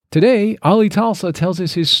Today, Ali Talsa tells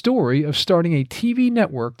us his story of starting a TV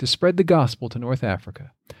network to spread the gospel to North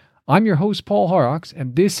Africa. I'm your host, Paul Horrocks,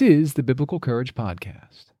 and this is the Biblical Courage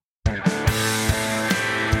Podcast.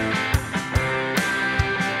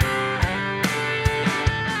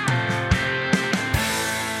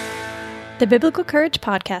 The Biblical Courage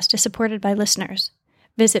Podcast is supported by listeners.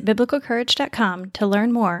 Visit biblicalcourage.com to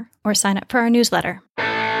learn more or sign up for our newsletter.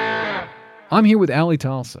 I'm here with Ali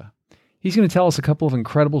Talsa. He's going to tell us a couple of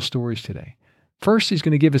incredible stories today. First, he's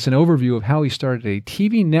going to give us an overview of how he started a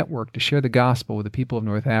TV network to share the gospel with the people of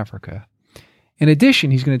North Africa. In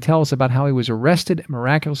addition, he's going to tell us about how he was arrested and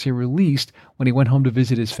miraculously released when he went home to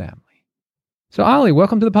visit his family. So, Ali,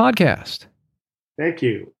 welcome to the podcast. Thank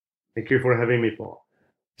you. Thank you for having me, Paul.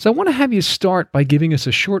 So I want to have you start by giving us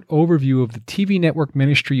a short overview of the TV network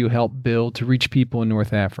ministry you helped build to reach people in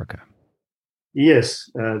North Africa. Yes,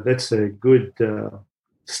 that's a good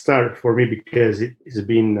start for me because it's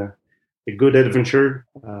been a good adventure.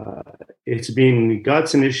 It's been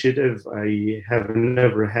God's initiative. I have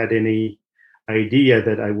never had any idea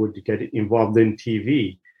that I would get involved in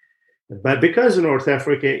TV. But because North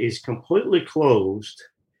Africa is completely closed,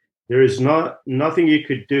 there is nothing you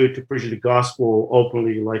could do to preach the gospel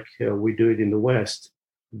openly like we do it in the West.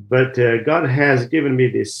 But God has given me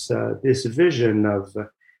this vision of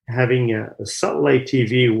having a satellite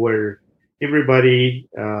TV where everybody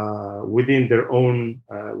within their own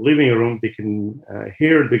living room, they can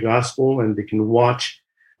hear the gospel and they can watch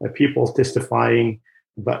people testifying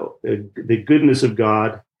about the goodness of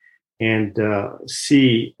God and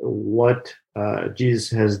see what Jesus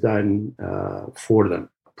has done for them.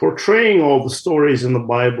 Portraying all the stories in the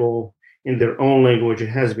Bible in their own language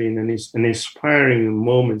has been an inspiring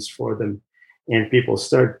moments for them. And people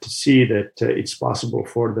start to see that it's possible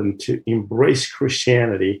for them to embrace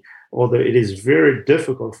Christianity, although it is very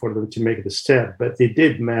difficult for them to make the step. But they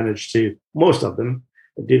did manage to, most of them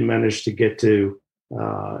did manage to get to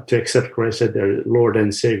accept Christ as their Lord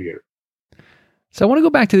and Savior. So I want to go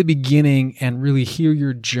back to the beginning and really hear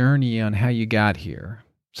your journey on how you got here.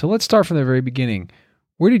 So let's start from the very beginning.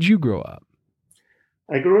 Where did you grow up?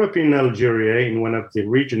 I grew up in Algeria in one of the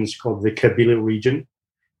regions called the Kabylie region,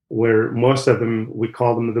 where most of them, we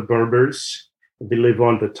call them the Berbers. They live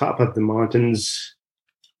on the top of the mountains.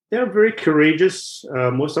 They're very courageous.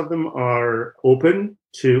 Most of them are open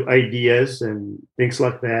to ideas and things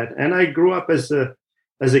like that. And I grew up as a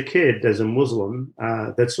kid, as a Muslim.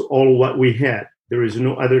 That's all what we had. There is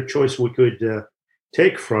no other choice we could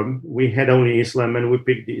take from. We had only Islam, and we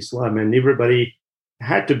picked the Islam, and everybody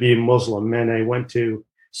had to be a Muslim. And I went to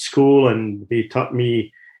school and they taught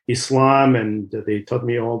me Islam and they taught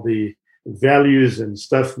me all the values and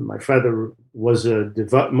stuff. My father was a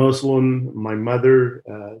devout Muslim, my mother,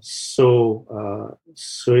 so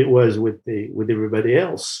it was with everybody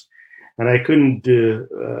else. And I couldn't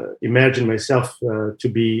imagine myself to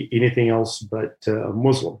be anything else but a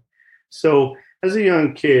Muslim. So as a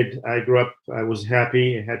young kid, I grew up, I was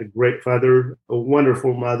happy. I had a great father, a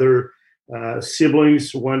wonderful mother,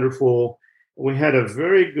 siblings, wonderful. We had a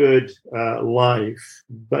very good life.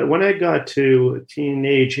 But when I got to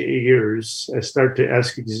teenage years, I started to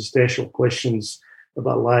ask existential questions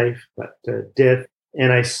about life, about death.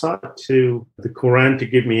 And I sought to the Quran to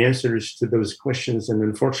give me answers to those questions. And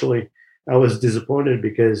unfortunately, I was disappointed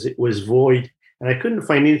because it was void. And I couldn't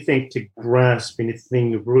find anything to grasp,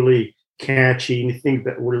 anything really catchy, anything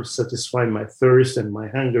that would satisfy my thirst and my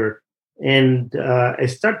hunger. And I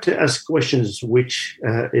start to ask questions which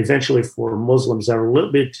eventually for Muslims are a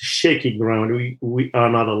little bit shaky ground. We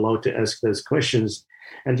are not allowed to ask those questions.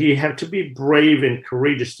 And you have to be brave and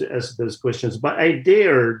courageous to ask those questions. But I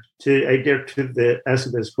dared to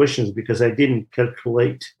ask those questions because I didn't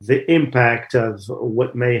calculate the impact of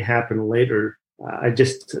what may happen later. I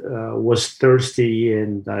just was thirsty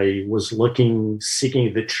and I was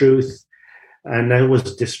seeking the truth, and I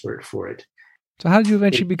was desperate for it. So how did you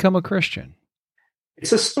eventually become a Christian?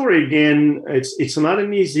 It's a story again. It's not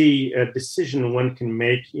an easy decision one can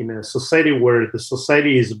make in a society where the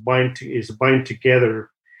society is bind together.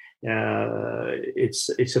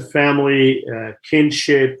 It's a family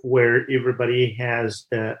kinship where everybody has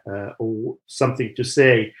something to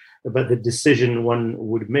say about the decision one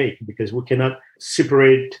would make, because we cannot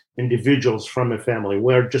separate individuals from a family.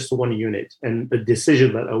 We're just one unit, and the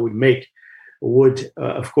decision that I would make would,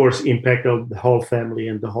 of course, impact the whole family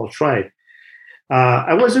and the whole tribe.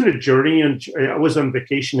 I was on a journey, and I was on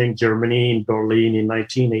vacation in Germany, in Berlin, in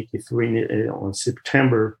 1983, on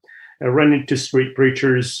September. I ran into street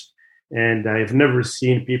preachers, and I've never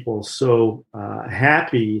seen people so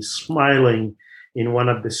happy, smiling in one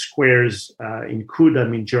of the squares in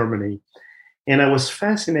Kudam in Germany. And I was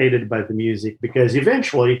fascinated by the music because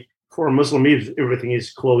eventually, for a Muslim, everything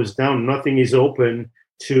is closed down. Nothing is open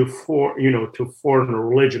to foreign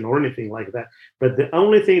religion or anything like that. But the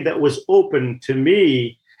only thing that was open to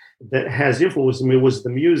me that has influenced me was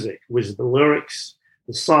the music, was the lyrics,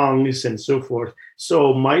 the songs, and so forth.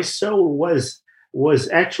 So my soul was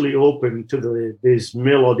actually open to these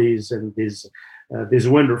melodies and these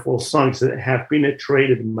wonderful songs that have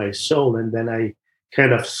penetrated my soul, and then I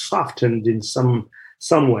kind of softened in some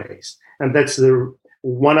ways. And that's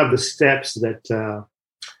one of the steps that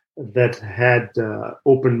had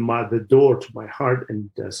opened the door to my heart, and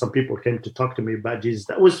some people came to talk to me about Jesus.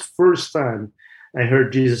 That was the first time I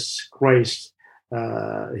heard Jesus Christ,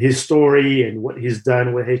 his story and what he's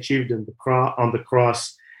done, what he achieved on the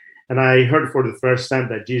cross. And I heard for the first time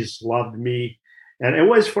that Jesus loved me. And it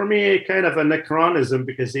was for me a kind of an anachronism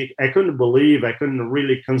because I couldn't really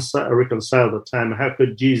reconcile the time. How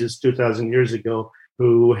could Jesus 2,000 years ago,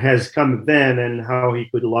 who has come then, and how he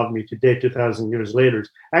could love me today, 2,000 years later?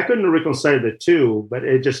 I couldn't reconcile the two, but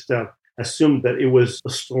I just assumed that it was a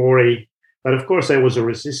story. But of course, I was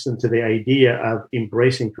resistant to the idea of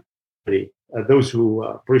embracing Christianity. Those who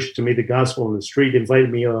preached to me the gospel on the street invited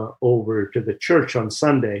me over to the church on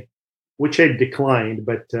Sunday, which I declined,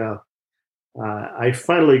 but I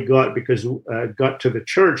finally got to the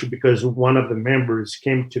church because one of the members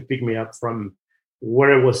came to pick me up from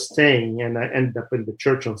where I was staying, and I ended up in the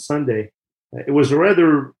church on Sunday. It was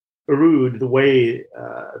rather rude the way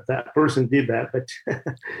that person did that, but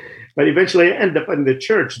but eventually I ended up in the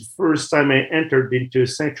church. The first time I entered into a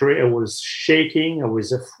sanctuary, I was shaking, I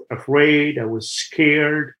was afraid, I was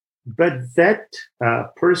scared. But that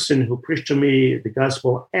person who preached to me the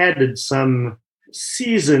gospel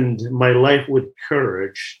seasoned my life with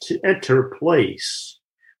courage to enter a place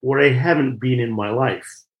where I haven't been in my life,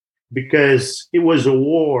 because it was a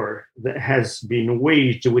war that has been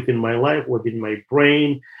waged within my life, within my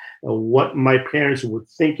brain, what my parents would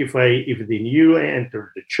think if they knew I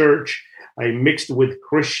entered the church. I mixed with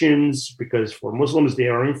Christians because for Muslims, they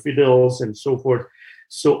are infidels and so forth.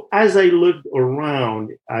 So as I looked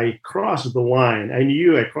around, I crossed the line. I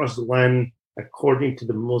knew I crossed the line according to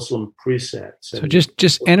the Muslim precepts. So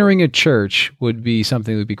just entering a church would be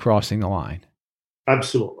something that would be crossing the line.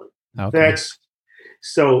 Absolutely. Okay.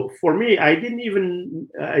 So for me, I didn't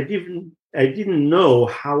know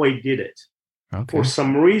how I did it. Okay. For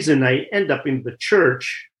some reason, I end up in the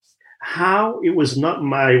church. How it was not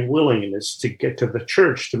my willingness to get to the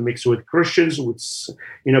church to mix with Christians,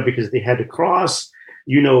 because they had a cross.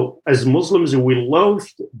 As Muslims, we loathe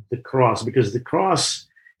the cross because the cross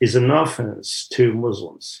is an offense to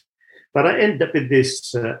Muslims. But I ended up in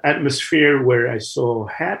this atmosphere where I saw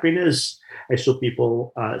happiness. I saw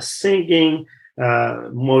people singing,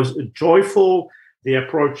 most joyful. They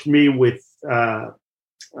approached me with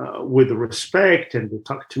respect, and they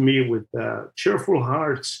talked to me with cheerful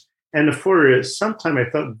hearts. And for some time, I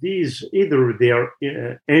thought either they are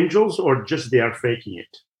angels or just they are faking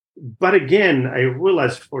it. But again, I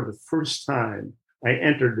realized for the first time I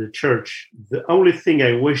entered the church, the only thing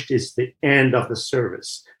I wished is the end of the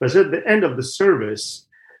service. But at the end of the service,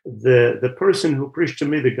 the person who preached to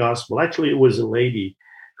me the gospel, actually it was a lady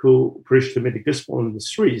who preached to me the gospel on the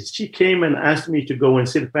streets. She came and asked me to go and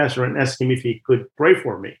see the pastor and ask him if he could pray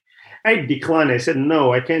for me. I declined. I said,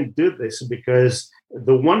 no, I can't do this, because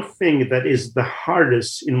the one thing that is the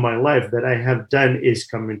hardest in my life that I have done is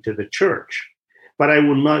coming to the church. But I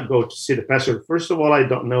will not go to see the pastor. First of all, I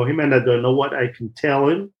don't know him, and I don't know what I can tell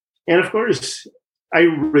him. And of course, I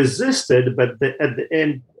resisted, but at the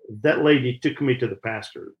end, that lady took me to the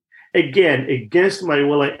pastor. Again, against my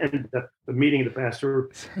will, I ended up meeting the pastor,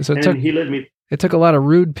 he led me. It took a lot of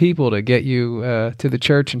rude people to get you to the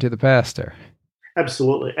church and to the pastor.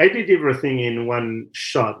 Absolutely. I did everything in one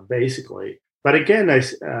shot, basically. But again,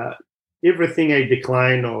 everything I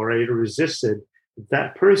declined or I resisted,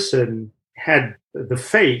 that person had the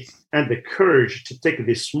faith and the courage to take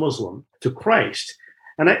this Muslim to Christ.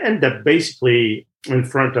 And I ended up basically in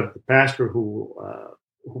front of the pastor who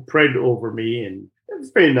prayed over me, and it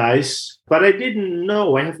was very nice. But I didn't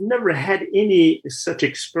know, I have never had any such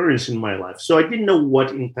experience in my life. So I didn't know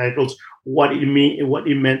what entitles, what it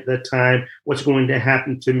meant at that time, what's going to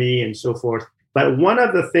happen to me, and so forth. But one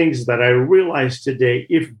of the things that I realized today,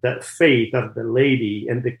 if that faith of the lady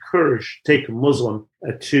and the courage to take a Muslim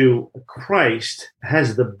to Christ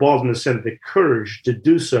has the boldness and the courage to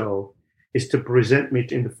do so, is to present me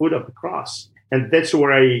in the foot of the cross. And that's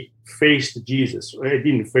where I faced Jesus. I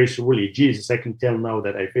didn't face really Jesus. I can tell now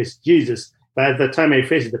that I faced Jesus. But at the time I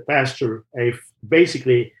faced the pastor,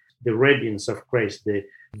 basically the radiance of Christ,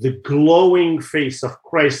 the glowing face of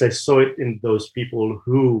Christ. I saw it in those people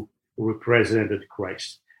who represented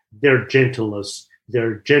Christ, their gentleness,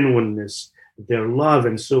 their genuineness, their love,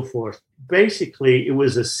 and so forth. Basically, it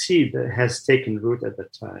was a seed that has taken root at the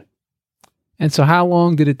time. And so how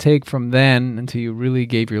long did it take from then until you really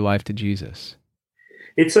gave your life to Jesus?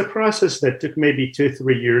 It's a process that took maybe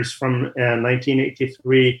 2-3 years, from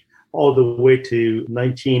 1983 all the way to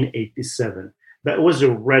 1987. That was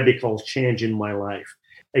a radical change in my life.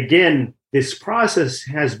 Again, this process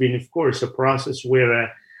has been, of course, a process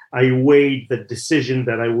where I weighed the decision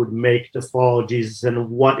that I would make to follow Jesus and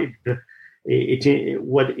what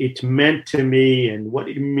it meant to me and what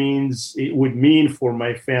it would mean for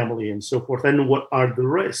my family and so forth, and what are the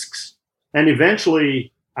risks. And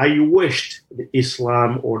eventually, I wished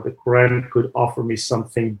Islam or the Quran could offer me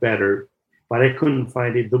something better, but I couldn't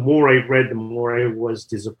find it. The more I read, the more I was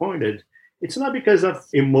disappointed. It's not because of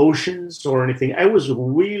emotions or anything. I was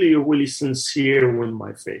really, really sincere with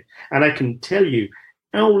my faith. And I can tell you,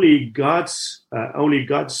 only God's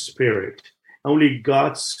spirit, only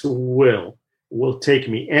God's will take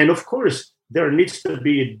me. And of course, there needs to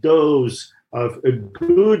be a good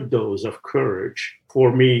dose of courage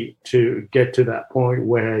for me to get to that point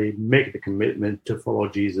where I make the commitment to follow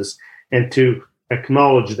Jesus and to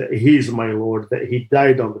acknowledge that He's my Lord, that He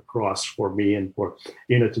died on the cross for me and for,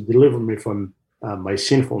 to deliver me from my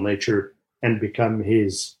sinful nature and become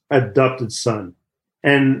His adopted son.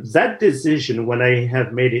 And that decision, when I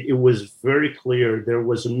have made it, it was very clear. There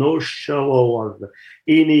was no shadow of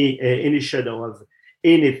any shadow of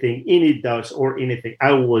anything, any doubts or anything.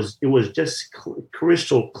 It was just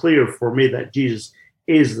crystal clear for me that Jesus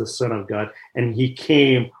is the Son of God, and He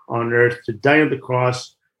came on earth to die on the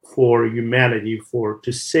cross for humanity,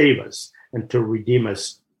 to save us and to redeem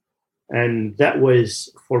us. And that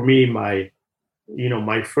was for me my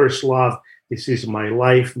first love. This is my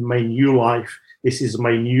life, my new life. This is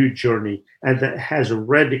my new journey. And that has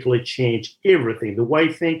radically changed everything. The way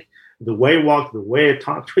I think, the way I walk, the way I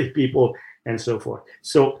talk with people, and so forth.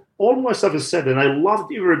 So almost of a sudden, I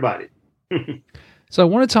loved everybody. So I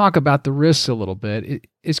want to talk about the risks a little bit.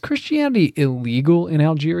 Is Christianity illegal in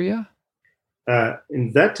Algeria?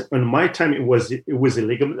 In my time, it was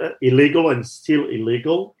illegal and still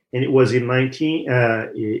illegal. And it was in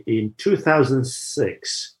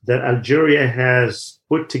 2006 that Algeria has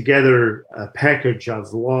put together a package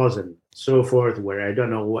of laws and so forth, where I don't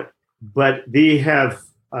know what, but they have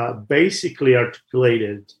basically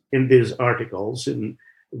articulated in these articles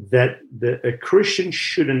that a Christian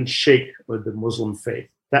shouldn't shake with the Muslim faith.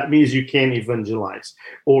 That means you can't evangelize,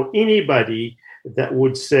 or anybody that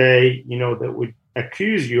would say, that would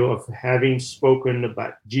accuse you of having spoken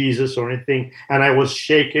about Jesus or anything, and I was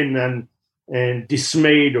shaken and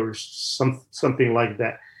dismayed or something like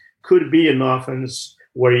that, could be an offense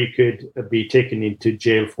where you could be taken into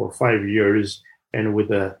jail for 5 years and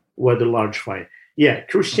with a large fine. Yeah,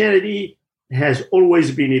 Christianity has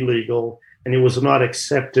always been illegal, and it was not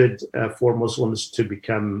accepted for Muslims to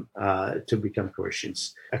become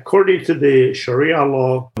Christians. According to the Sharia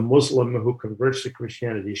law, a Muslim who converts to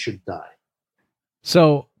Christianity should die.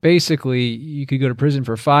 So basically, you could go to prison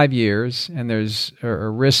for 5 years, and there's a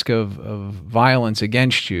risk of violence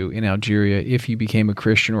against you in Algeria if you became a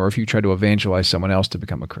Christian or if you try to evangelize someone else to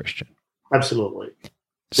become a Christian. Absolutely.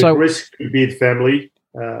 The risk could be the family,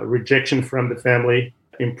 rejection from the family,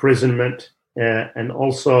 imprisonment, and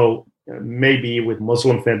also maybe with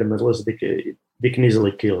Muslim fundamentalists, they can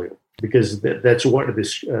easily kill you, because that's what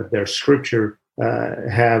their scripture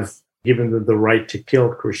have given them the right to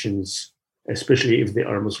kill Christians, especially if they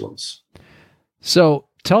are Muslims. So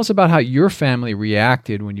tell us about how your family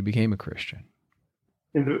reacted when you became a Christian.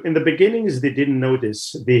 In the beginnings, they didn't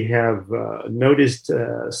notice. They have noticed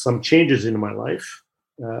some changes in my life,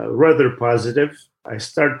 rather positive. I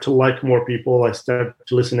started to like more people. I started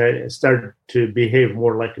to listen. I started to behave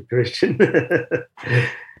more like a Christian.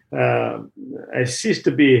 I ceased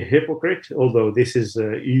to be a hypocrite, although this is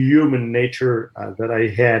a human nature that I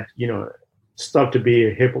had, stopped to be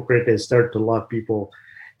a hypocrite and started to love people.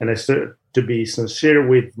 And I started to be sincere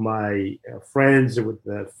with my friends, with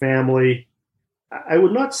the family. I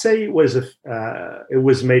would not say it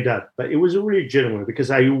was made up, but it was really genuine,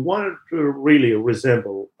 because I wanted to really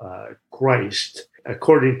resemble Christ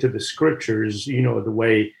according to the scriptures, the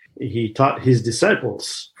way He taught His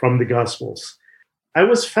disciples from the Gospels. I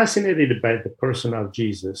was fascinated by the person of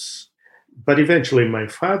Jesus, but eventually my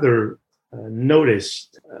father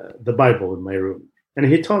noticed the Bible in my room, and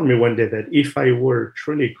he told me one day that if I were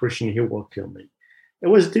truly a Christian, he will kill me. I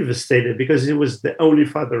was devastated, because it was the only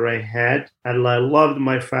father I had, and I loved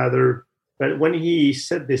my father. But when he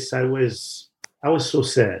said this, I was I was so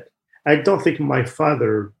sad. I don't think my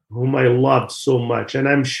father, whom I loved so much, and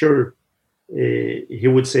I'm sure he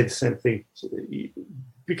would say the same thing,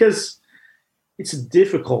 because it's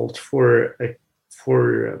difficult for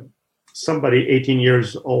somebody 18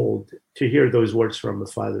 years old to hear those words from a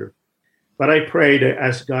father. But I prayed, I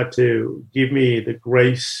asked God to give me the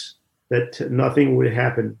grace that nothing would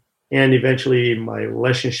happen. And eventually my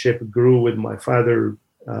relationship grew with my father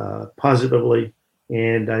positively.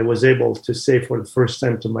 And I was able to say for the first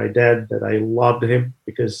time to my dad that I loved him,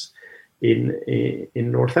 because in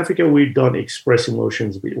North Africa, we don't express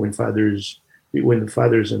emotions between the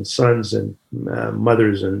fathers and sons, and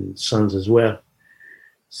mothers and sons as well.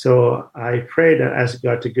 So I prayed and asked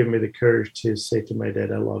God to give me the courage to say to my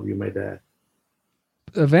dad, I love you, my dad.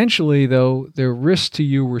 Eventually, though, the risks to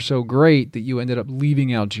you were so great that you ended up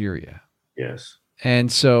leaving Algeria. Yes.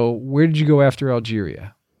 And so where did you go after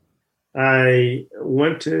Algeria? I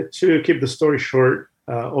went to keep the story short,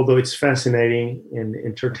 although it's fascinating and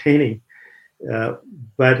entertaining. Uh,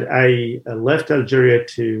 but I left Algeria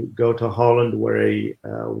to go to Holland, where I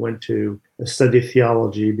went to study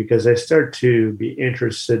theology, because I started to be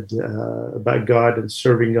interested about God and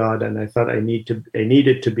serving God, and I thought I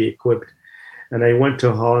needed to be equipped. And I went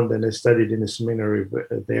to Holland and I studied in a seminary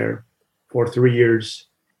there for 3 years.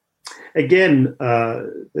 Again,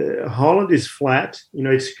 Holland is flat.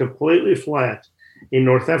 It's completely flat. In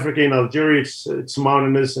North Africa, in Algeria, it's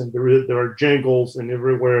mountainous, and there are jungles and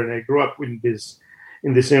everywhere. And I grew up in this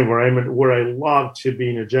environment where I love to be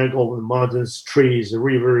in a jungle, in mountains, trees,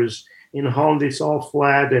 rivers. In Holland, it's all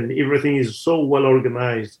flat and everything is so well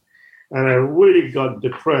organized. And I really got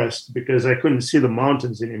depressed because I couldn't see the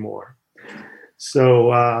mountains anymore.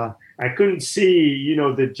 So I couldn't see,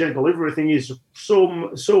 the jungle. Everything is so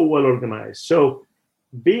well organized. So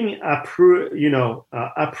being uprooted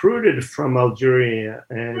from Algeria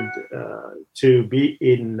and to be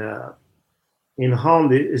in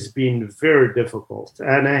Holland has been very difficult.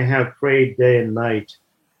 And I have prayed day and night,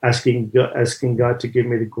 asking God to give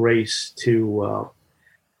me the grace to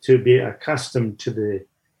be accustomed to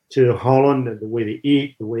Holland and the way they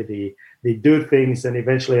eat, the way they do things. And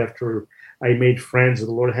eventually, after I made friends,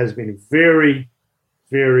 the Lord has been very,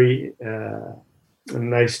 very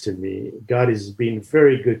nice to me. God has been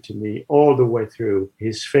very good to me all the way through,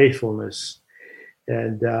 his faithfulness.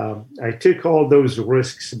 And I took all those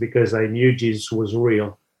risks because I knew Jesus was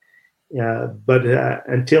real. But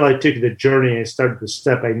until I took the journey and started the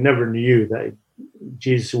step, I never knew that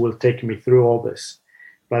Jesus will take me through all this.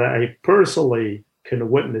 But I personally can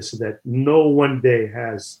witness that no one day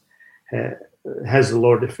has the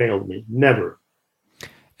Lord failed me. Never.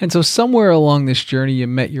 And so somewhere along this journey, you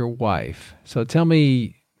met your wife. So tell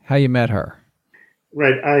me how you met her.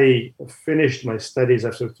 Right. I finished my studies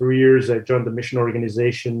after 3 years. I joined the mission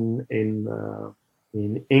organization in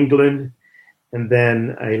England. And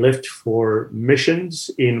then I left for missions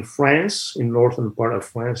in France, in northern part of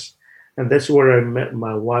France. And that's where I met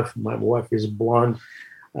my wife. My wife is blonde.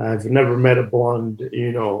 I've never met a blonde,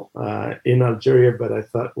 in Algeria, but I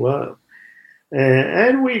thought, well,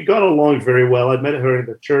 and we got along very well. I met her in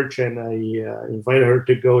the church, and I invited her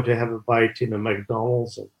to go to have a bite in a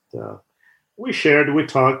McDonald's. And we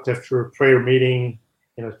talked after a prayer meeting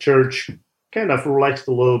in a church, kind of relaxed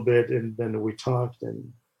a little bit, and then we talked,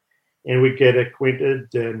 and we get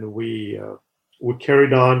acquainted, and we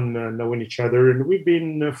carried on knowing each other, and we've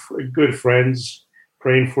been good friends,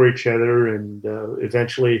 praying for each other, and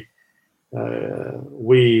eventually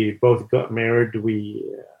we both got married. We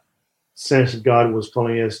sensed God was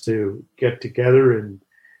calling us to get together, and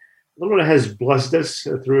the Lord has blessed us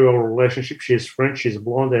through our relationship. She is French, she's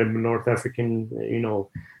blonde, I'm North African,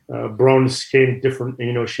 brown skin, different.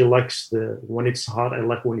 She likes when it's hot, I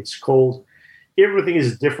like when it's cold. Everything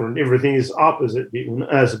is different. Everything is opposite between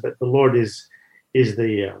us, but the Lord is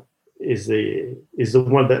the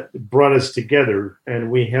one that brought us together,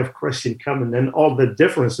 and we have Christ in common, and all the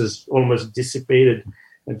differences almost dissipated,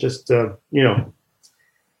 and just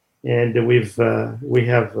and we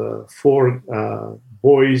have 4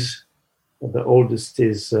 boys. The oldest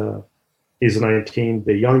is 19.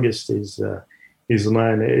 The youngest is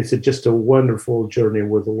 9. It's just a wonderful journey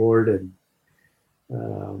with the Lord, and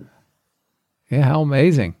yeah, how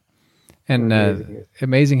amazing. And amazing.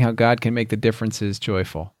 Amazing how God can make the differences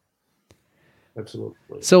joyful.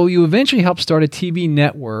 Absolutely. So you eventually helped start a TV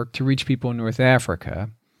network to reach people in North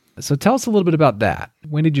Africa. So tell us a little bit about that.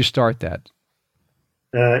 When did you start that?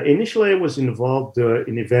 Initially, I was involved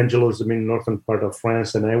in evangelism in northern part of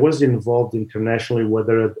France, and I was involved internationally with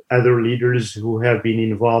other leaders who have been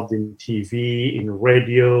involved in TV, in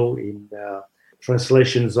radio, in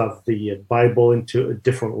translations of the Bible into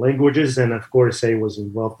different languages. And of course, I was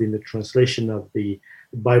involved in the translation of the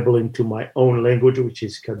Bible into my own language, which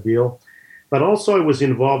is Kabyle. But also, I was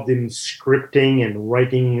involved in scripting and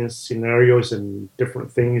writing scenarios and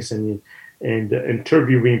different things, and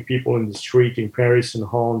interviewing people in the street in Paris and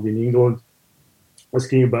Holland, in England,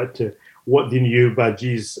 asking about what they knew about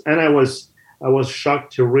Jesus. And I was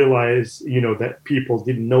shocked to realize, that people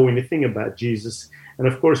didn't know anything about Jesus. And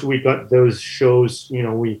of course, we got those shows.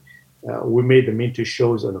 We made them into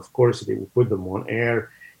shows, and of course, they would put them on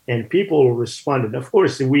air, and people responded. Of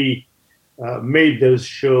course, we made those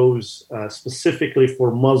shows specifically for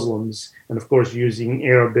Muslims, and of course, using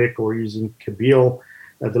Arabic or using Kabyle,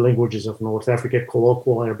 the languages of North Africa,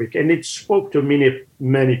 colloquial Arabic, and it spoke to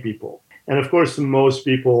many people. And of course, most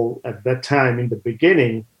people at that time in the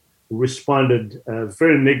beginning responded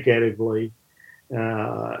very negatively,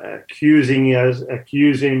 accusing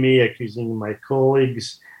me, accusing my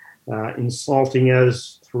colleagues, insulting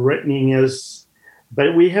us, threatening us.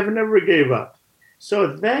 But we have never gave up.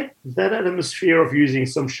 So that atmosphere of using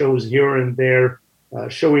some shows here and there,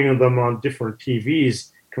 showing them on different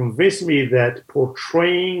TVs, convinced me that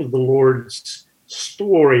portraying the Lord's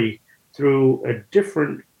story through a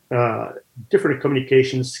different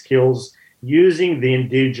communication skills, using the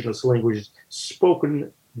indigenous languages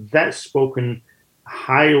spoken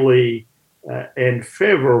highly and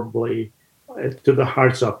favorably to the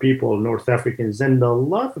hearts of people, North Africans, and a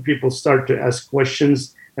lot of people start to ask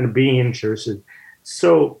questions and being interested.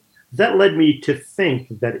 So that led me to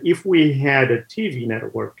think that if we had a TV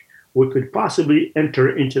network, we could possibly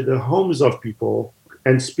enter into the homes of people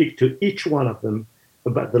and speak to each one of them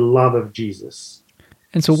about the love of Jesus.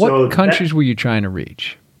 And so what countries were you trying to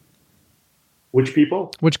reach? Which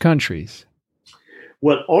people? Which countries?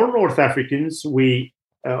 Well, all North Africans, we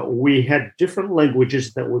had different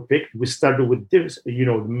languages that we picked. We started with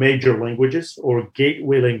major languages or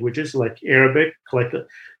gateway languages like Arabic, like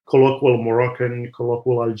colloquial Moroccan,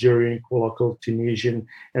 colloquial Algerian, colloquial Tunisian,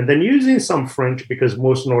 and then using some French because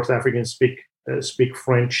most North Africans speak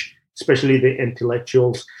French, especially the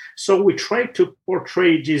intellectuals. So we tried to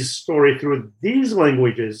portray Jesus' story through these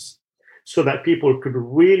languages so that people could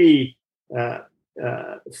really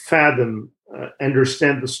fathom,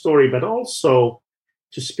 understand the story, but also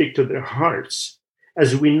to speak to their hearts.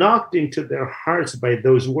 As we knocked into their hearts by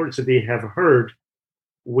those words that they have heard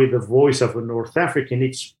with the voice of a North African,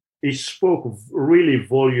 it spoke really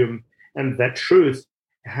volume, and that truth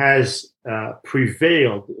has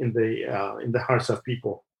prevailed in the hearts of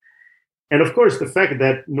people. And of course, the fact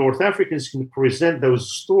that North Africans can present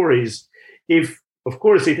those stories, of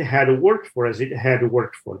course it had worked for us, it had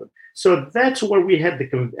worked for them. So that's where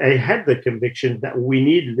I had the conviction that we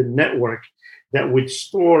needed a network that would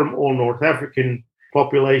storm all North African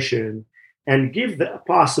population and give the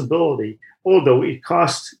possibility, although it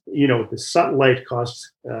costs, the satellite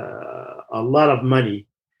costs a lot of money,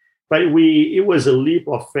 but it was a leap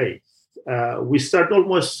of faith. We started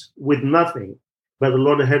almost with nothing, but the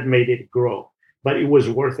Lord had made it grow. But it was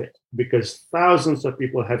worth it because thousands of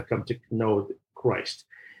people have come to know Christ.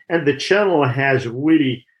 And the channel has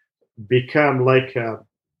really become like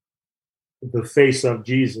the face of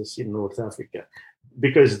Jesus in North Africa,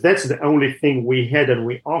 because that's the only thing we had and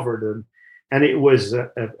we offered them. And it was,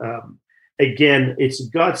 again, it's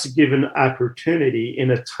God's given opportunity in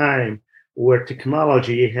a time where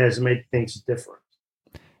technology has made things different.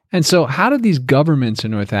 And so how did these governments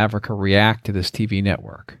in North Africa react to this TV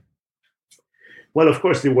network? Well, of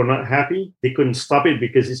course, they were not happy. They couldn't stop it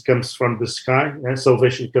because it comes from the sky, and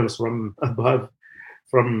salvation comes from above,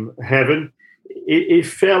 from heaven. It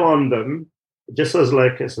fell on them just as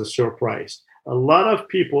a surprise. A lot of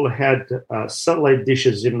people had satellite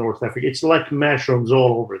dishes in North Africa. It's like mushrooms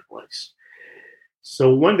all over the place.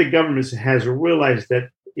 So when the government has realized that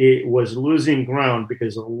it was losing ground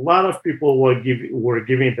because a lot of people were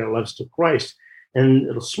giving their lives to Christ,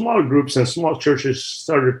 and small groups and small churches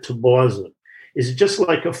started to blossom. It's just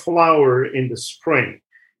like a flower in the spring.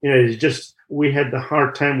 It's just, we had the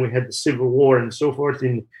hard time, we had the civil war and so forth.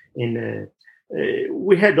 We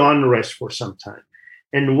had unrest for some time.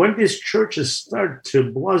 And when these churches started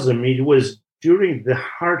to blossom, it was during the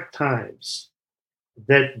hard times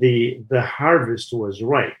that the harvest was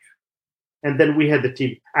ripe. And then we had the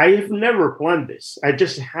TV. I have never planned this. I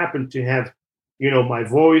just happened to have, my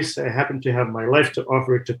voice. I happened to have my life to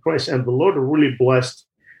offer it to Christ. And the Lord really blessed,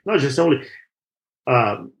 not just only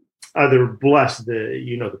other blessed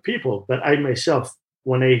the people, but I myself,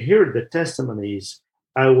 when I heard the testimonies,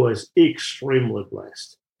 I was extremely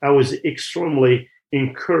blessed. I was extremely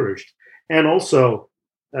encouraged. And also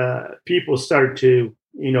people started to,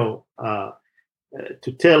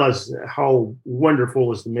 to tell us how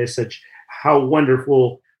wonderful is the message, how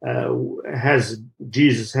wonderful has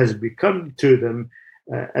Jesus has become to them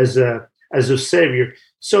as a savior.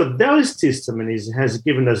 So those testimonies has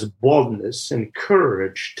given us boldness and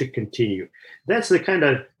courage to continue. That's the kind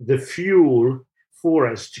of the fuel for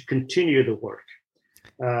us to continue the work.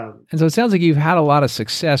 And so it sounds like you've had a lot of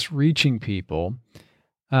success reaching people.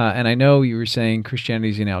 And I know you were saying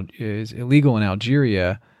Christianity is illegal in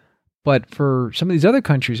Algeria, but for some of these other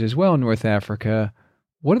countries as well in North Africa,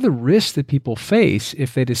 what are the risks that people face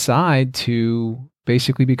if they decide to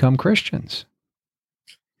basically become Christians?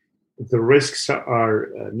 The risks are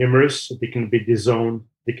numerous. They can be disowned,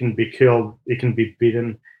 they can be killed, they can be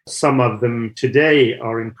beaten. Some of them today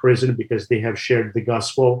are in prison because they have shared the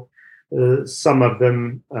gospel. Some of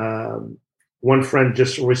them, one friend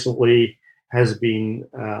just recently has been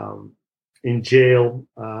in jail.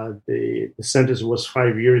 The sentence was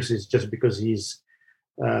 5 years. It's just because he's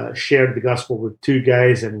shared the gospel with two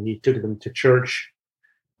guys and he took them to church.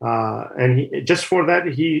 Just for that,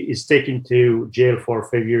 he is taken to jail for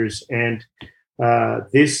 5 years. And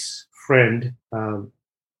this friend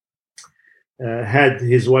had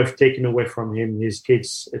his wife taken away from him, his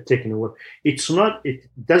kids taken away. It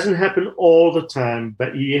doesn't happen all the time,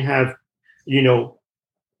 but you have,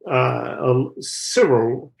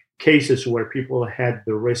 several cases where people had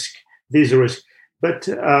these risks. But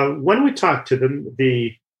when we talk to them,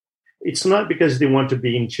 it's not because they want to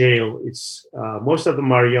be in jail. It's most of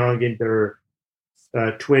them are young, in their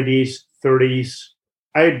 20s, 30s.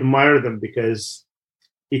 I admire them because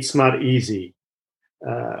it's not easy.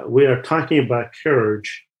 We are talking about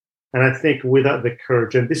courage, and I think without the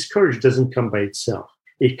courage, and this courage doesn't come by itself.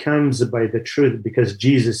 It comes by the truth, because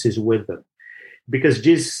Jesus is with them. Because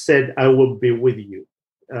Jesus said, "I will be with you.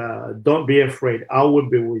 Don't be afraid. I will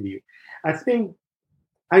be with you."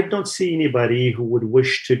 I don't see anybody who would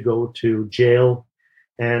wish to go to jail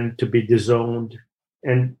and to be disowned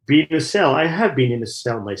and be in a cell. I have been in a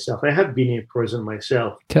cell myself. I have been in prison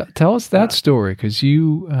myself. Tell us that story, because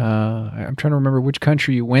I'm trying to remember which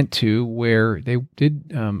country you went to where they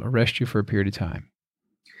did arrest you for a period of time.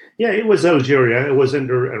 Yeah, it was Algeria. I was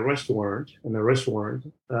under arrest warrant.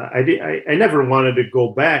 I never wanted to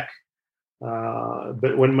go back,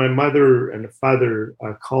 but when my mother and father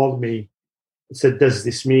called me, said, "Does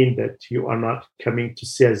this mean that you are not coming to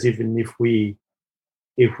see us even if we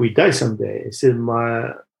die someday?"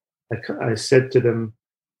 I said to them,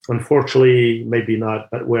 "Unfortunately, maybe not,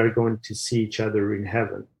 but we're going to see each other in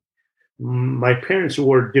heaven." My parents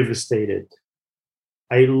were devastated.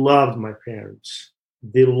 I loved my parents.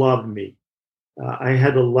 They loved me. I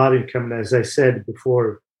had a lot in common, as I said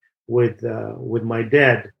before, with my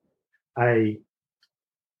dad.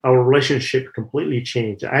 Our relationship completely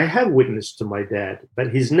changed. I have witnessed to my dad, but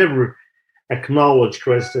he's never acknowledged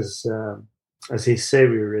Christ as his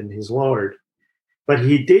Savior and his Lord. But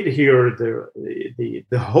he did hear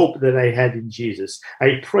the hope that I had in Jesus.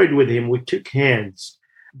 I prayed with him. We took hands.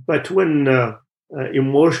 But when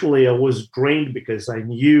emotionally I was drained because I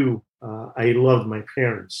knew I loved my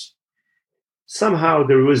parents, somehow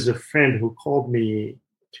there was a friend who called me,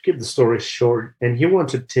 to keep the story short, and he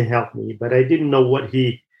wanted to help me, but I didn't know what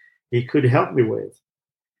he could help me with.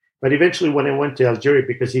 But eventually, when I went to Algeria,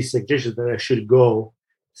 because he suggested that I should go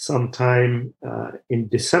sometime in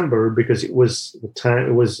December, because it was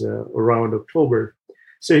around October.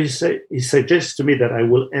 So he suggests to me that I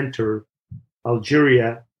will enter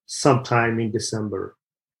Algeria sometime in December,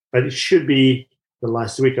 but it should be the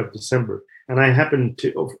last week of December. And I happened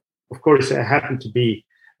to, of course, I happened to be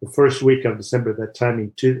the first week of December that time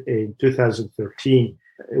in 2013.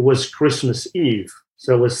 It was Christmas Eve.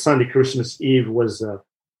 So it was Sunday. Christmas Eve was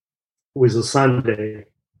a Sunday.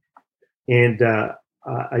 And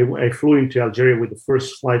I flew into Algeria with the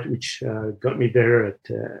first flight, which got me there at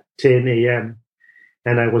 10 a.m.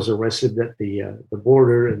 And I was arrested at the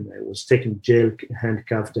border, and I was taken to jail,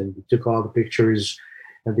 handcuffed, and they took all the pictures.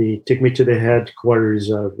 And they took me to the headquarters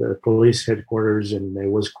of the police headquarters, and I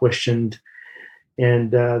was questioned.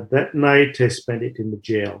 And that night, I spent it in the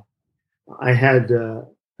jail. I had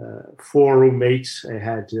 4 roommates. I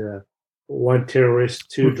had one terrorist,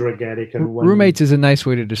 2 drug addicts, and one... Roommates is a nice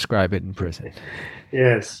way to describe it in prison.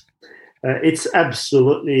 Yes. It's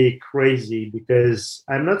absolutely crazy, because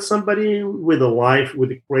I'm not somebody with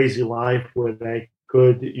a crazy life where I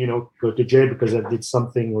could, go to jail because I did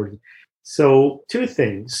something. So 2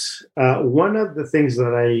 things. One of the things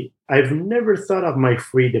that I've never thought of my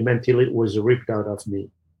freedom until it was ripped out of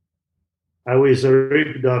me. I was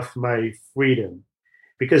ripped off my freedom,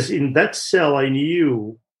 because in that cell I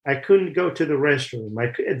knew I couldn't go to the restroom.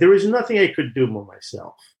 There was nothing I could do by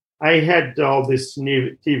myself. I had all this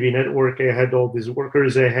new TV network. I had all these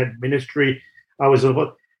workers. I had ministry. I was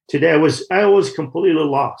about today. I was completely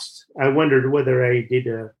lost. I wondered whether I did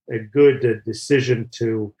a good decision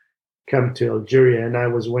to come to Algeria, and I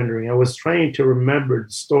was wondering. I was trying to remember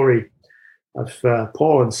the story of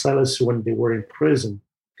Paul and Silas when they were in prison.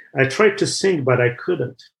 I tried to sing, but I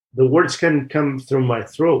couldn't. The words couldn't come through my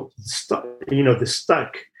throat. They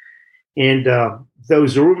stuck. And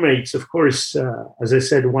those roommates, of course, as I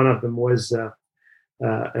said, one of them was a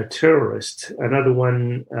terrorist. Another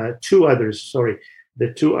one, two others, sorry.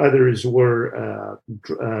 The two others were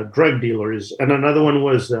drug dealers. And another one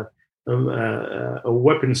was a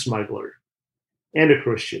weapon smuggler and a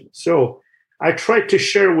Christian. So I tried to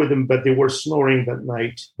share with them, but they were snoring that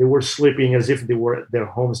night. They were sleeping as if they were at their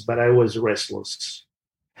homes, but I was restless.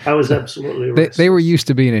 I was absolutely restless. They were used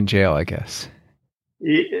to being in jail, I guess.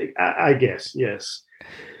 I guess, yes.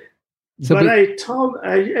 But I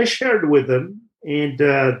shared with them, and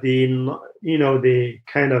they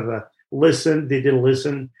kind of listened. They didn't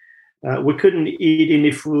listen. We couldn't eat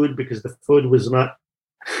any food because the food was not.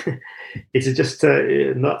 It's just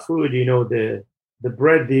not food. The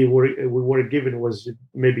bread we were given was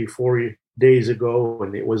maybe 4 days ago,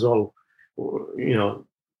 and it was all,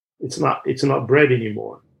 it's not bread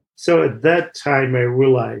anymore. So at that time, I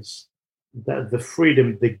realized that the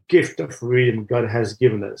freedom, the gift of freedom God has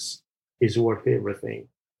given us is worth everything.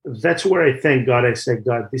 That's where I thank God. I said,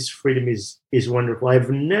 God, this freedom is wonderful.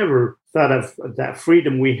 I've never thought of that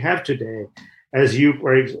freedom we have today. As you,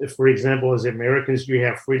 for example, as Americans, you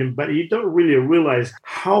have freedom, but you don't really realize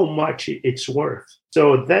how much it's worth.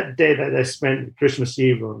 So that day that I spent Christmas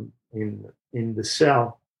Eve in the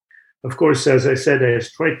cell, of course, as I said, I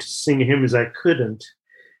tried to sing hymns. I couldn't.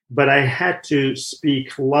 But I had to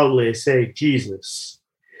speak loudly and say, Jesus,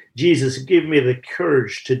 give me the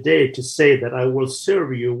courage today to say that I will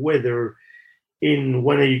serve you, whether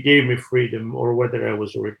when you gave me freedom or whether I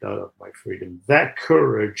was ripped out of my freedom. That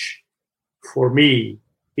courage for me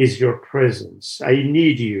is your presence. I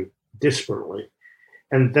need you desperately.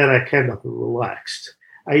 And then I kind of relaxed.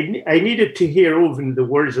 I needed to hear even the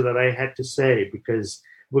words that I had to say because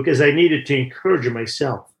I needed to encourage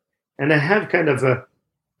myself. And I have kind of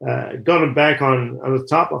gone back on the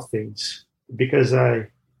top of things because I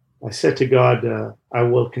said to God, I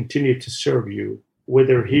will continue to serve you,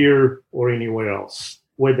 whether here or anywhere else,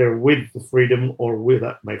 whether with the freedom or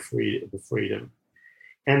without the freedom.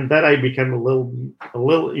 And that I became a little,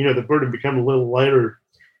 the burden became a little lighter.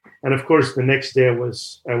 And of course, the next day I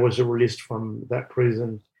was released from that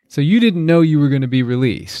prison. So you didn't know you were going to be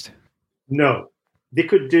released? No, they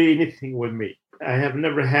could do anything with me. I have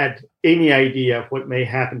never had any idea of what may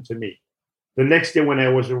happen to me. The next day when I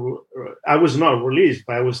was not released,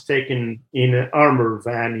 but I was taken in an armored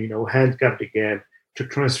van, handcuffed again to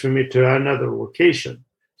transfer me to another location.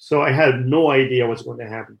 So I had no idea what's going to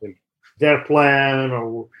happen to me. Their plan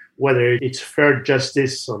or whether it's fair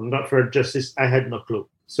justice or not fair justice, I had no clue.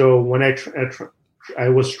 So when I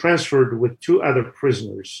was transferred with two other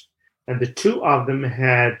prisoners, and the two of them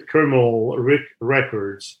had criminal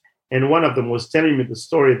records. And one of them was telling me the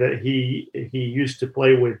story that he used to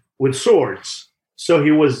play with swords. So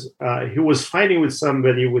he was fighting with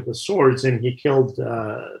somebody with the swords, and he killed.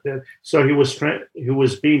 So he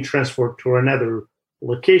was being transferred to another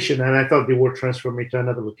location, and I thought they would transfer me to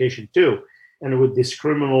another location too. And with this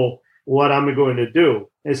criminal, what am I going to do?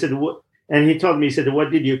 And I said, what? And he told me, he said, "What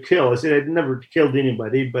did you kill?" I said, "I never killed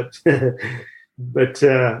anybody, but." But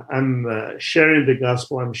I'm sharing the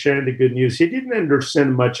gospel. I'm sharing the good news. He didn't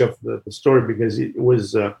understand much of the story because it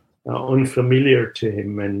was unfamiliar to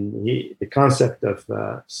him, and the concept of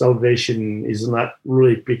salvation is not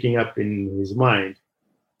really picking up in his mind.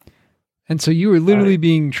 And so you were literally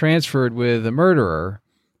being transferred with a murderer,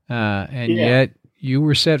 yet you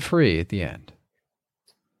were set free at the end.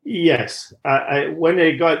 Yes. When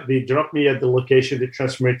they dropped me at the location, they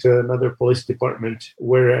transferred me to another police department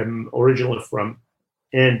where I'm originally from.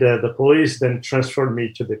 And the police then transferred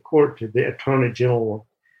me to the court, to the attorney general.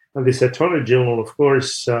 And this attorney general, of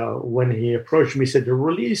course, when he approached me, said,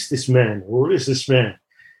 release this man.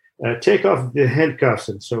 Take off the handcuffs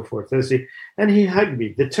and so forth. And he hugged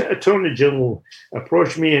me. The attorney general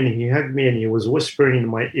approached me and he hugged me and he was whispering in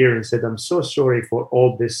my ear and said, I'm so sorry for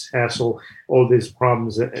all this hassle, all these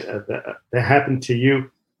problems that happened to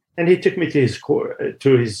you. And he took me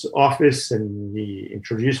to his office and he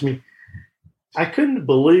introduced me. I couldn't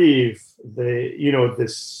believe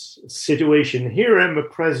this situation. Here I'm a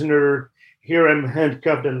prisoner. Here I'm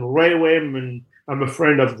handcuffed, and right away I'm a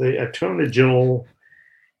friend of the attorney general.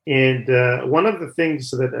 And one of the things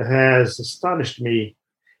that has astonished me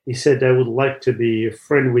he said, I would like to be a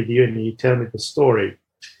friend with you, and he tell me the story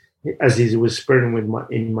as he was whispering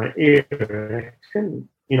in my ear. I couldn't,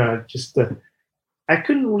 I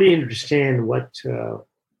couldn't really understand what's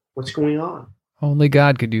going on. Only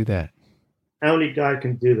God could do that. Only God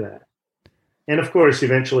can do that. And of course,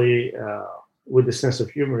 eventually, with a sense of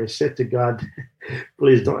humor, I said to God,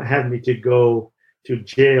 please don't have me to go to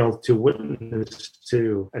jail to witness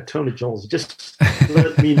to Attorney General. Just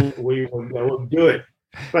let me know where you want to go. I will do it.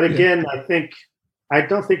 But again, I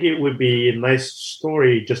don't think it would be a nice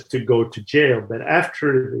story just to go to jail. But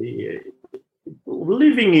after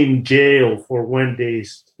living in jail for 1 day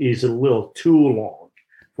is a little too long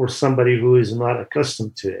for somebody who is not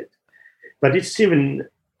accustomed to it. But it's even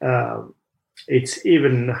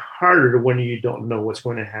harder when you don't know what's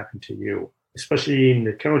going to happen to you, especially in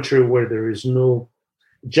the country where there is no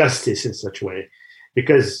justice in such a way,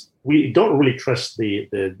 because we don't really trust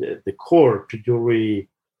the court to do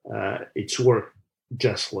its work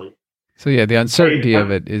justly. So the uncertainty of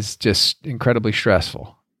it is just incredibly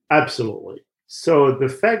stressful. Absolutely. So the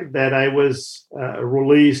fact that I was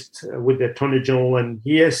released with the Attorney General, and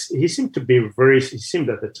he seemed at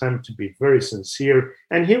the time to be very sincere,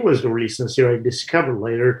 and he was really sincere. I discovered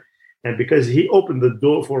later, and because he opened the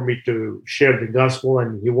door for me to share the gospel,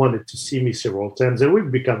 and he wanted to see me several times, and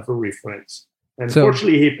we've become very friends.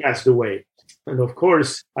 Unfortunately, he passed away, and of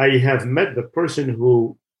course, I have met the person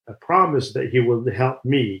who promised that he will help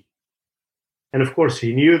me, and of course,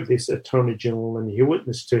 he knew this Attorney General, and he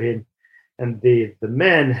witnessed to him. And the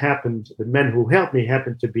man who helped me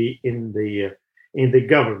happened to be in the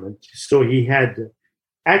government, so he had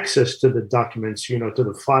access to the documents, to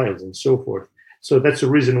the files and so forth. So that's the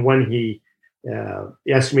reason when he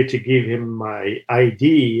asked me to give him my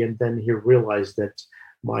ID, and then he realized that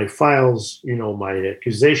my files, my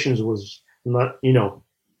accusations was not,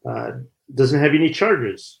 doesn't have any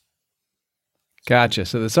charges. Gotcha.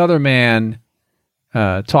 So this other man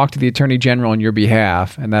talked to the Attorney General on your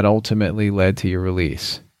behalf, and that ultimately led to your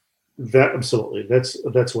release. Absolutely.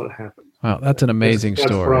 That's what happened. Wow, that's an amazing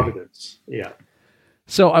story. That's Providence. Yeah.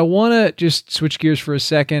 So I want to just switch gears for a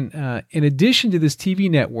second. In addition to this TV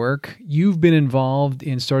network, you've been involved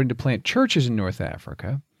in starting to plant churches in North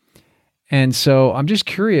Africa. And so I'm just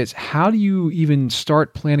curious, how do you even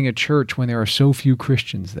start planting a church when there are so few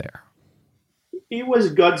Christians there? It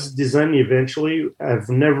was God's design eventually. I've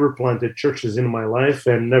never planted churches in my life,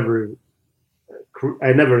 and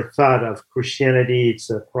I never thought of Christianity. It's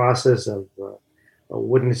a process of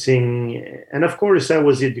witnessing. And of course, I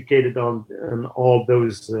was educated on all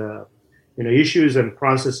those issues and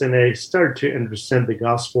process, and I started to understand the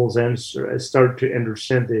Gospels, and I started to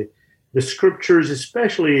understand the scriptures,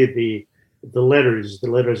 especially the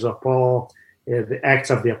letters of Paul, the Acts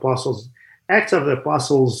of the Apostles. Acts of the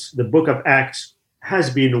Apostles, the book of Acts,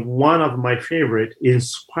 has been one of my favorite,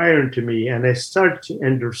 inspiring to me, and I started to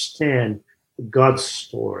understand God's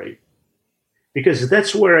story. Because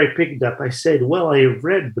that's where I picked up. I said, well, I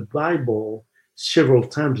read the Bible several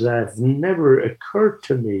times. It never occurred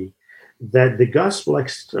to me that the gospel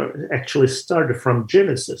actually started from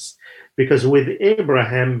Genesis. Because with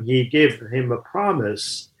Abraham, he gave him a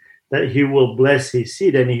promise that he will bless his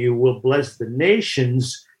seed and he will bless the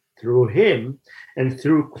nations through him and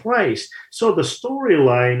through Christ. So the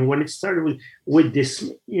storyline, when it started with this,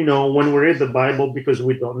 when we read the Bible because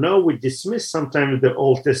we don't know, we dismiss sometimes the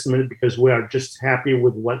Old Testament because we are just happy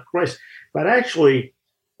with what Christ. But actually,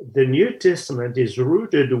 the New Testament is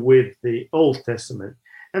rooted with the Old Testament.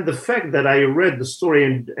 And the fact that I read the story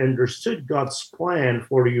and understood God's plan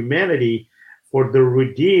for humanity, for the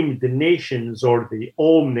redeemed nations or the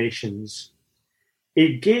all nations,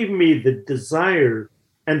 it gave me the desire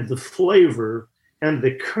and the flavor and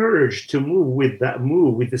the courage to move with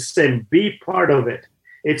the same, be part of it.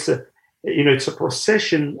 It's a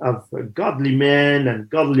procession of godly men and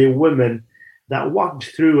godly women that walked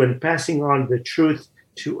through and passing on the truth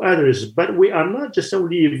to others. But we are not just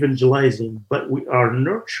only evangelizing, but we are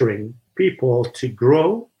nurturing people to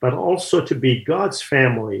grow, but also to be God's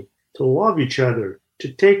family, to love each other,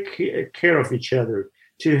 to take care of each other,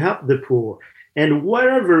 to help the poor. And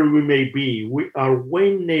wherever we may be, we are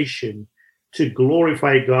one nation to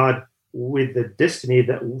glorify God with the destiny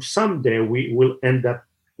that someday we will end up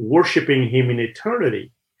worshiping him in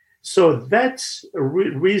eternity. So that's a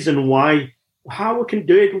reason why, how we can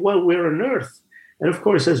do it while we're on earth. And of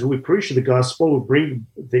course, as we preach the gospel, we bring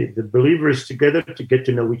the believers together to get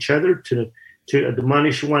to know each other, to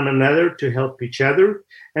admonish one another, to help each other.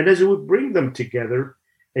 And as we bring them together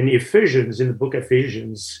in Ephesians, in the book of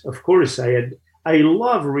Ephesians, of course, I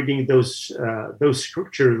love reading those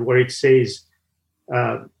scriptures where it says,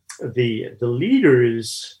 the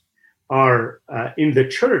leaders are in the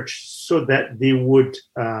church so that they would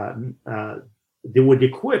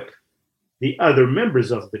equip the other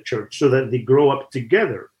members of the church so that they grow up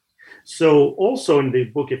together. So also in the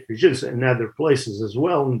book of Ephesians and other places as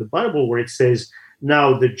well in the Bible where it says,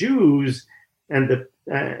 now the Jews and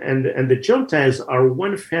the Gentiles are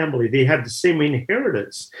one family. They have the same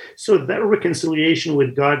inheritance. So that reconciliation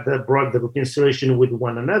with God that brought the reconciliation with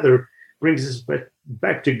one another brings us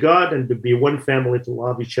back to God and to be one family, to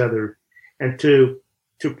love each other and to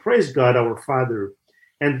praise God, our Father.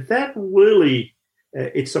 And that really,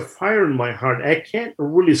 it's a fire in my heart. I can't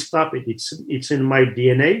really stop it. It's in my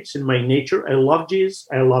DNA. It's in my nature. I love Jesus.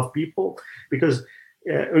 I love people because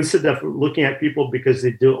instead of looking at people because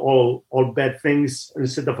they do all bad things,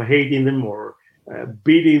 instead of hating them or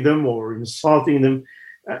beating them or insulting them,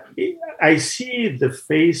 I see the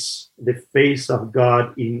face of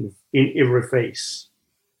God in every face.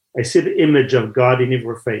 I see the image of God in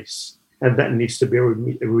every face, and that needs to be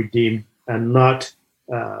redeemed and not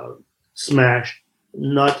smashed,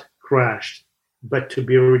 not crashed, but to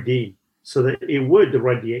be redeemed, so that it would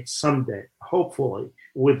radiate someday, hopefully,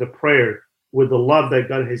 with the prayer, with the love that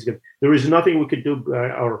God has given. There is nothing we could do by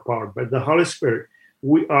our power, but the Holy Spirit,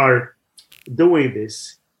 we are doing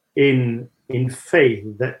this in faith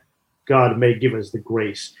that God may give us the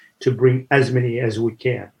grace to bring as many as we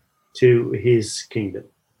can to his kingdom.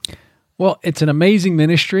 Well, it's an amazing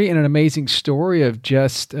ministry and an amazing story of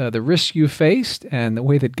just the risks you faced and the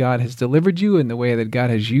way that God has delivered you and the way that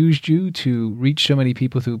God has used you to reach so many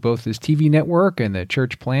people through both this TV network and the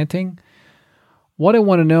church planting. What I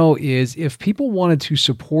want to know is if people wanted to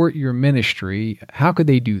support your ministry, how could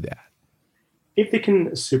they do that? If they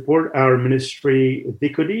can support our ministry, they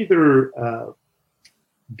could either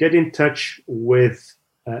get in touch with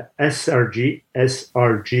srg.org,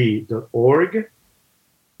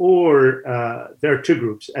 or there are two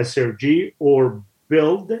groups, SRG or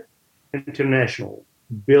Build International,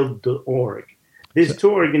 build.org. These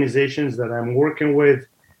two organizations that I'm working with,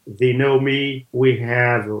 they know me. We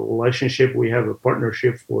have a relationship. We have a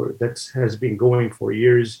partnership that has been going for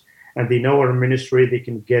years, and they know our ministry. They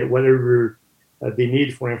can get whatever they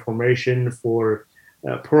need for information, for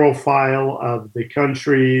profile of the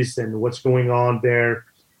countries and what's going on there.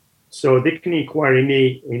 So they can inquire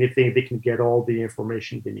anything. They can get all the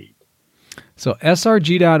information they need. So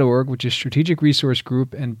srg.org, which is Strategic Resource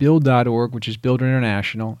Group, and build.org, which is Build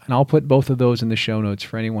International. And I'll put both of those in the show notes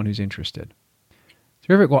for anyone who's interested.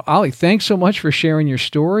 Terrific. Well, Ali, thanks so much for sharing your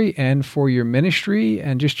story and for your ministry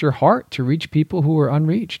and just your heart to reach people who are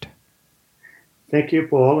unreached. Thank you,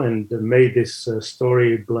 Paul, and may this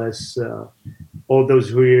story bless all those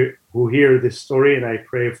who hear this story, and I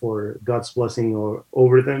pray for God's blessing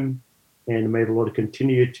over them, and may the Lord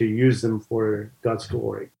continue to use them for God's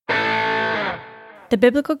glory. The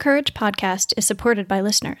Biblical Courage podcast is supported by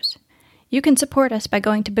listeners. You can support us by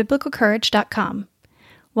going to biblicalcourage.com.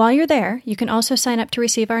 While you're there, you can also sign up to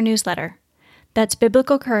receive our newsletter. That's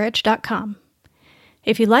biblicalcourage.com.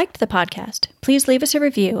 If you liked the podcast, please leave us a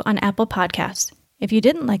review on Apple Podcasts. If you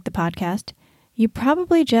didn't like the podcast, you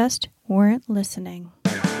probably just weren't listening.